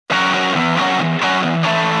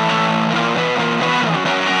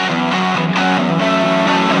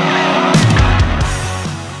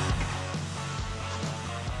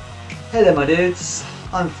Hey there my dudes,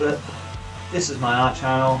 I'm Flip, this is my art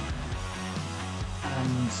channel,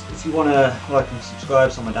 and if you want to like and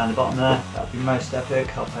subscribe somewhere down the bottom there, that would be most epic,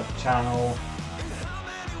 help out the channel,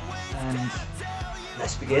 and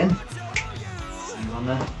let's begin. See you on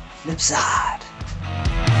the flip side.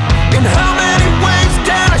 In how many ways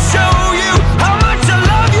can I show you how much I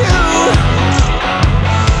love you?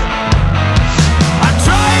 I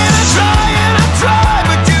try and I try and I try,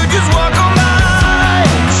 but you just walk on by.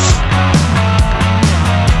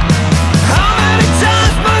 How many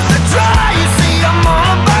times must I try? You see, I'm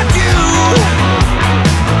all about you.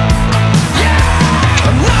 Yeah,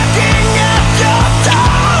 I'm knocking at your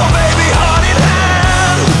door, baby, heart in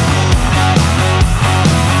hand.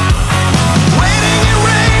 Waiting in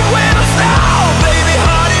rain when I stop.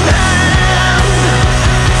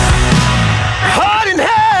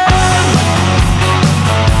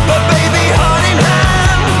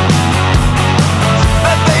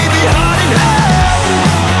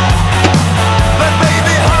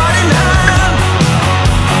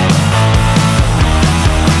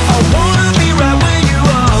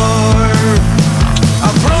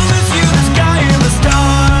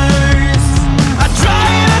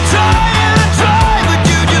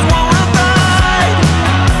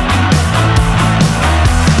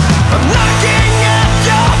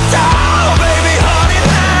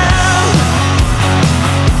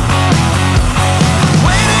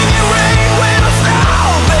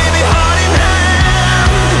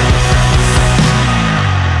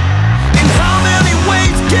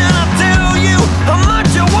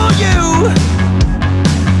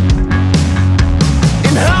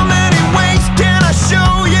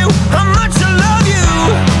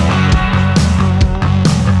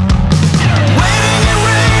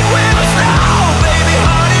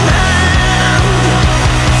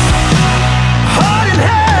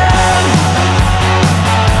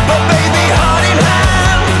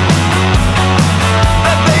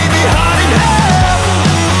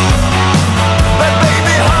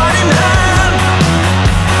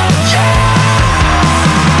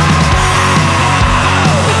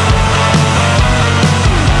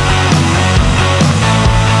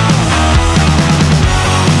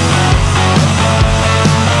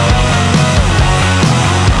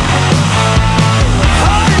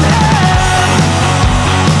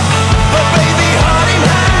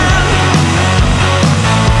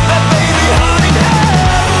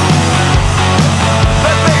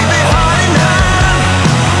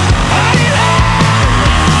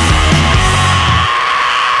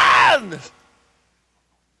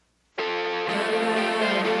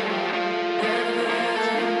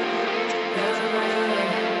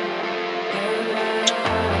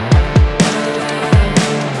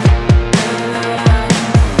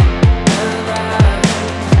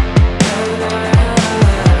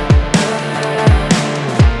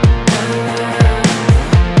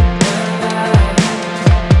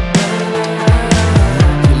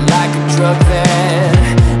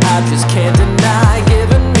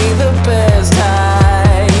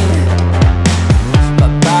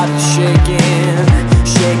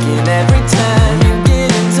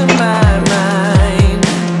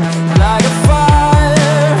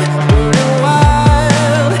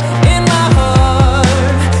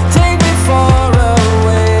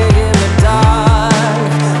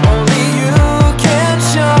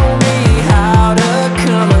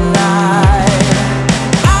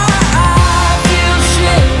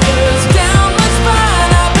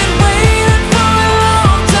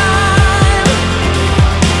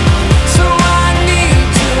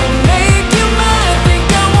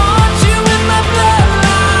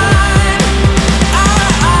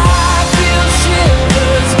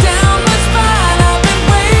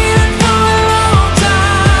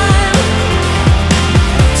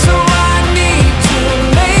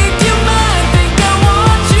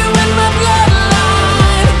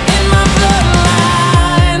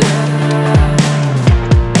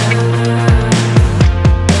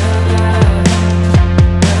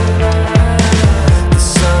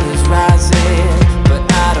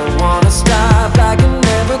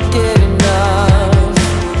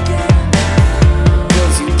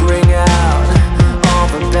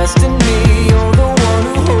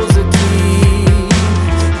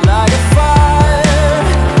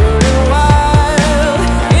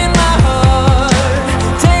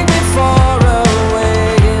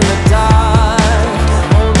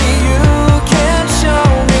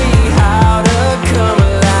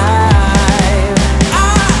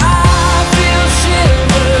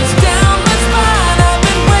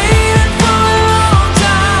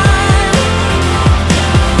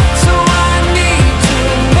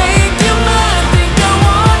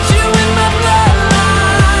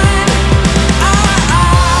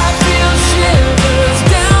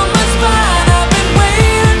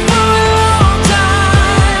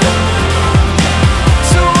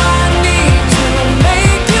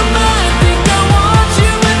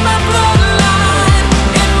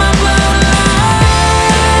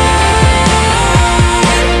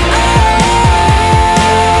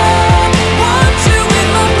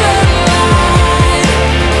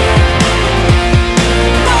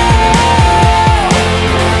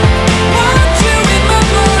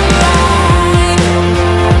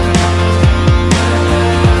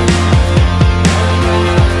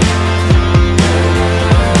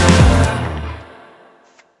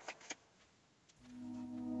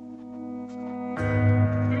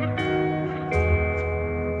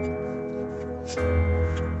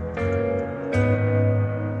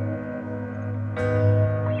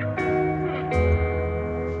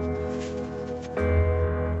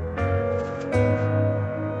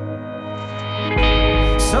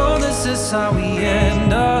 is how we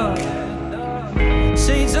end up.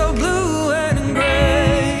 Shades of blue and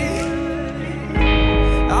gray.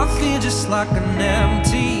 I feel just like an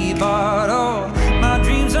empty bottle. My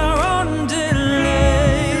dreams are on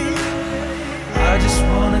delay. I just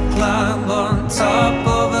wanna climb on top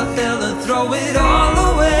of a hill and throw it all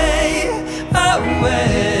away,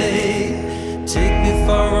 away. Take me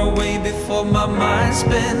far away before my mind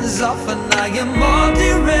spins off and I am all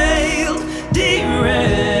derailed,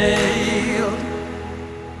 derailed.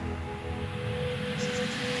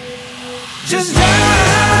 Just drive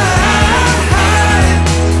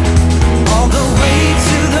all the way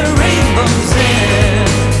to the rainbow's end.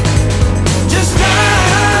 Just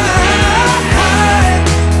drive,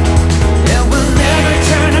 and we'll never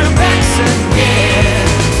turn our backs again.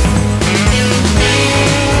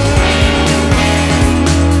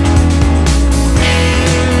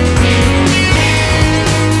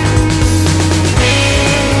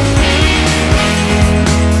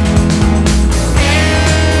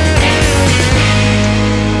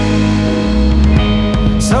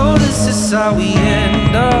 So this is how we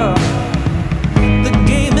end up. The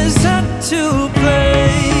game is set to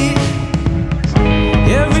play.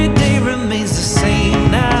 Every day remains the same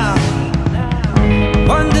now.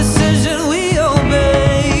 One decision we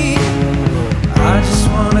obey. I just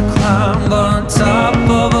wanna climb on top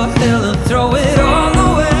of a hill and throw it all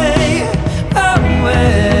away,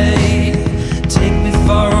 away. Take me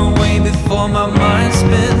far away before my mind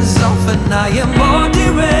spins off and I am all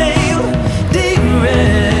derailed,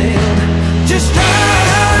 derailed. Just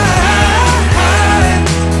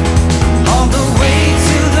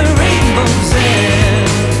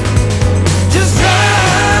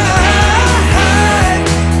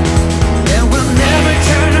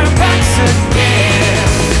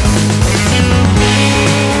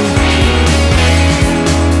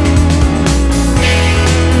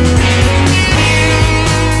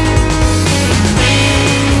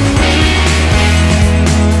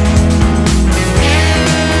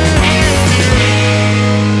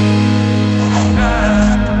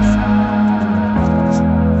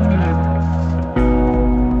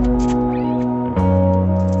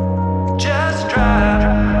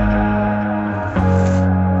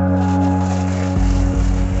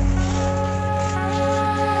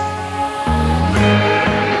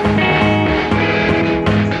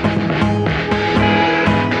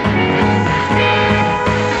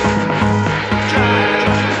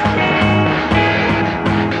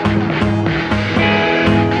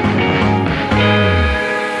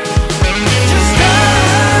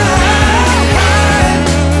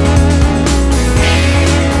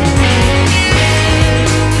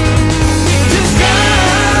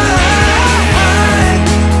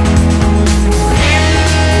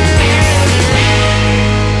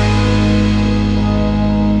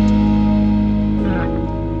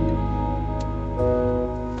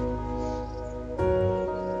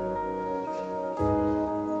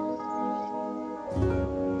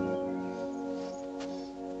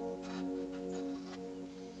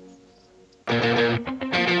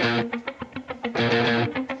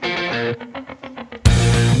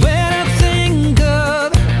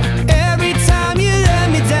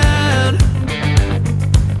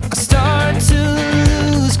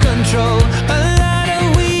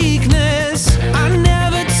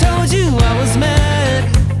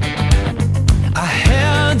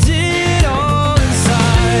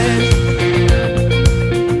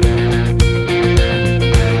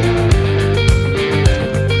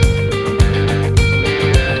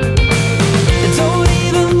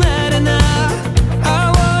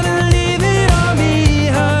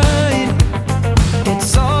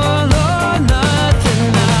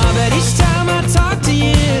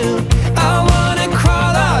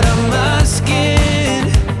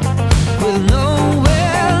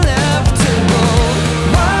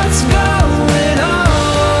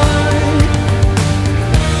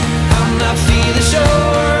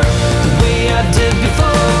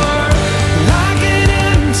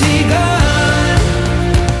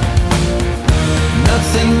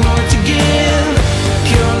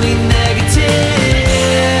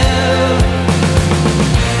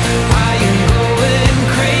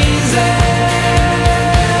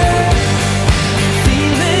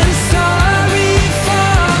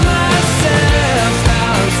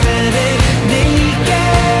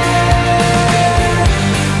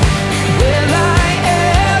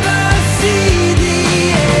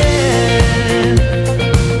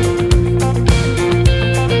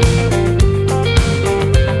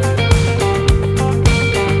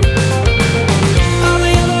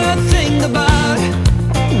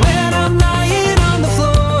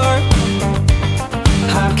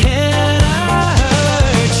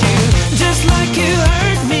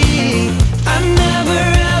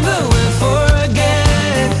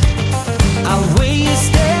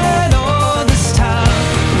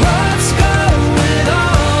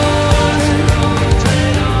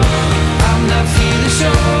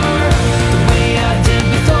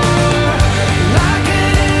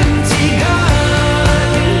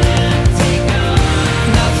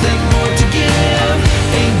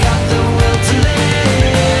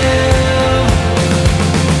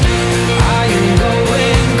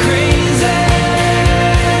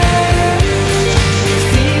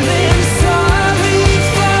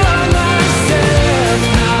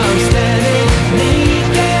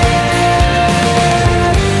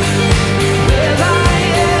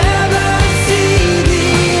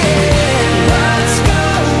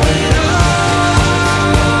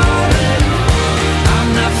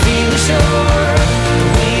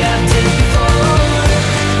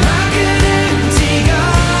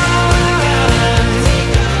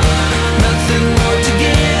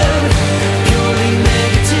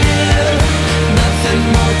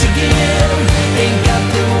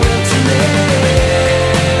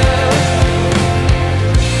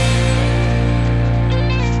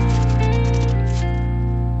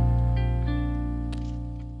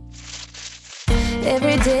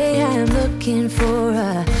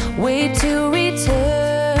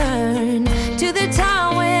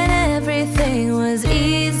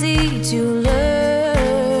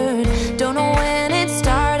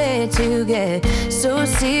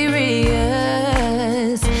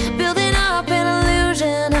serious, building up an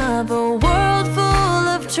illusion of a world full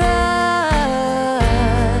of trust.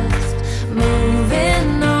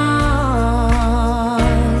 Moving on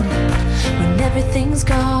when everything's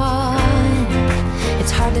gone.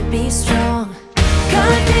 It's hard to be strong.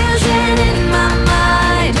 Confusion in my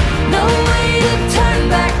mind, no way to turn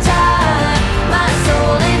back time. My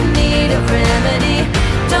soul in need of remedy,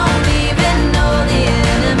 don't even know the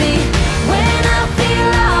enemy. When I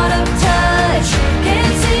feel out of touch,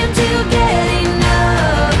 can't seem to get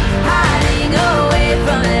enough. Hiding away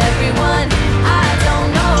from everyone, I don't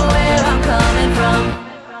know where I'm coming from.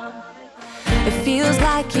 It feels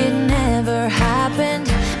like it never happened,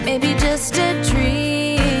 maybe just a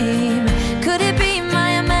dream.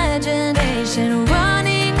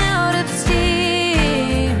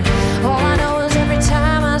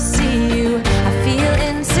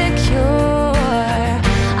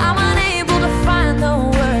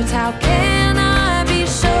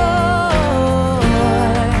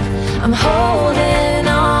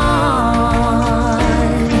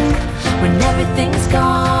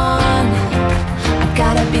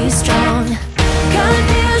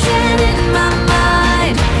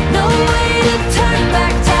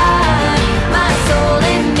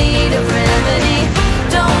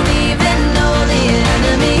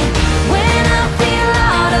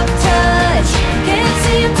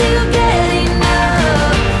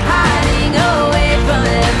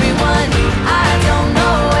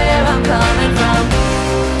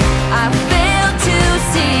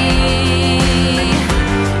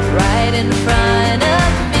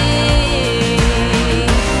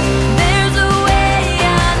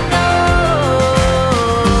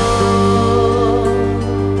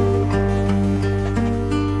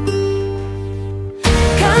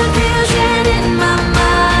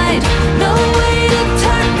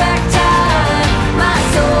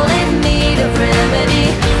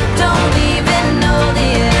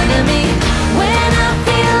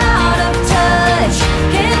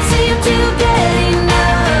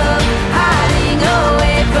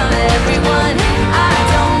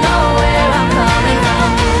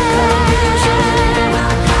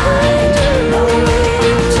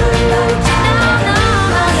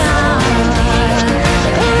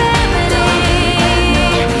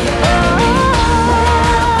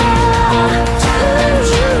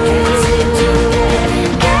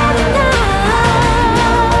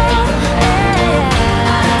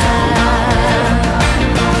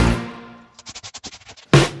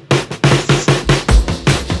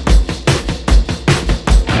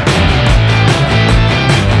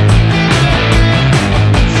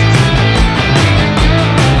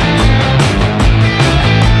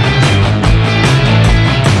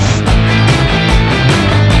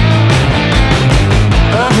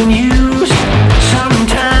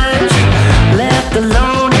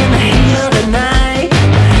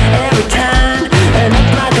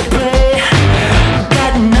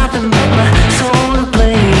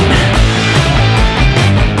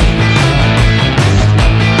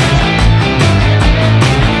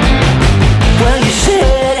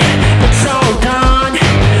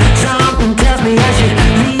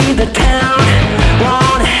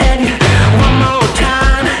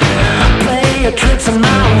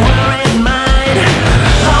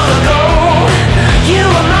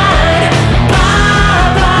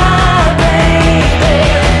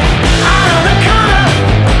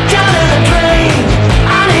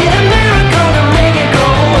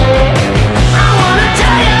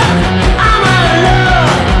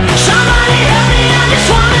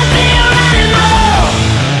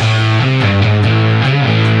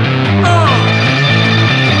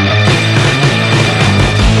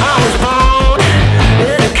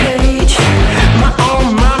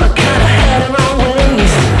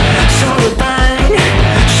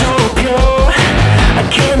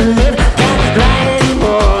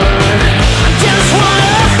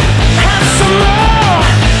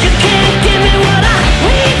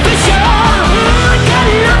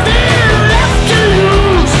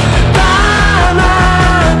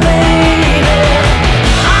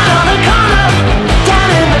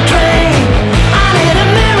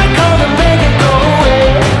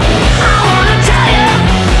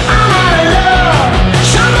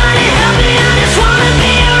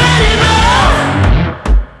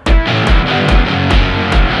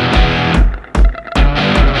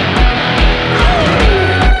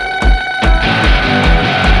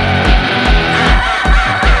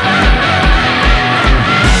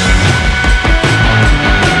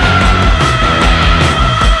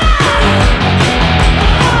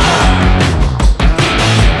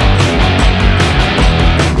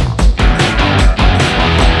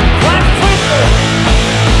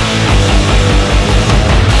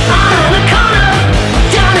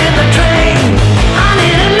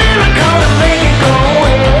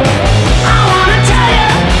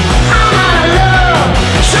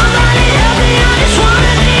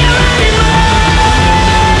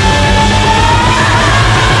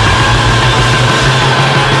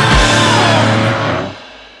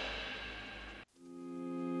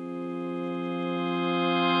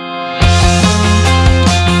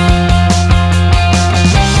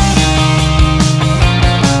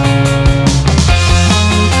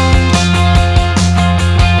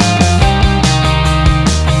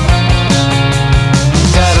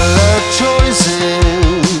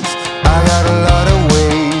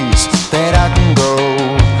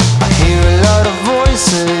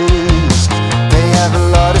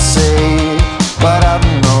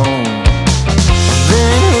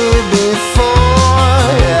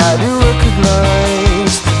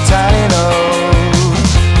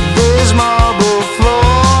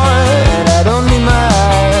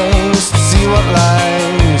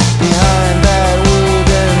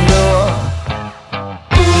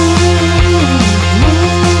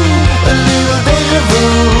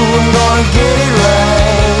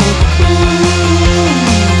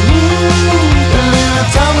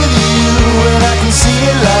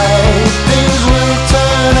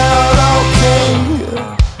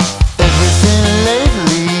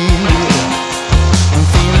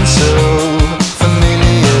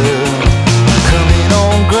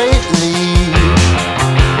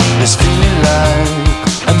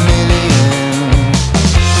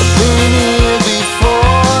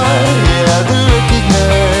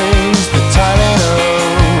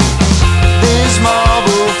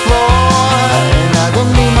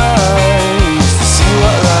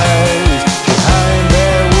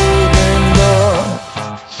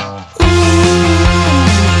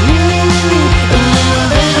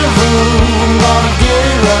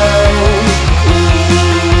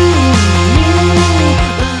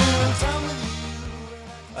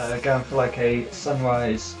 going for like a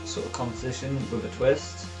sunrise sort of composition with a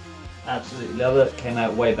twist. Absolutely love it. Came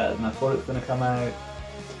out way better than I thought it was going to come out.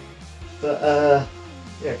 But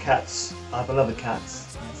yeah, cats. I have beloved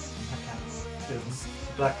cats. Yes, I have cats. 2 of them.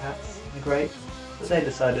 Black cats. They're great. But they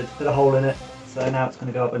decided to put a hole in it, so now it's going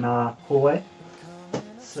to go up in our hallway.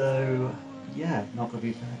 So yeah, not going to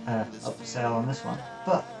be up for sale on this one.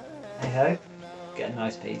 But hey ho, get a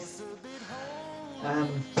nice piece.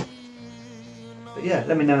 But yeah,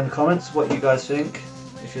 let me know in the comments what you guys think,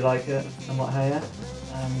 if you like it and what have you.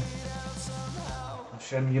 I'll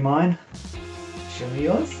show you mine, show me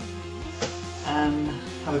yours, and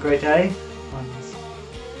have a great day. And if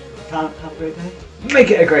you can't have a great day,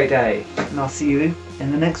 make it a great day, and I'll see you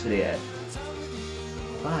in the next video.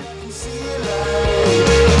 Bye.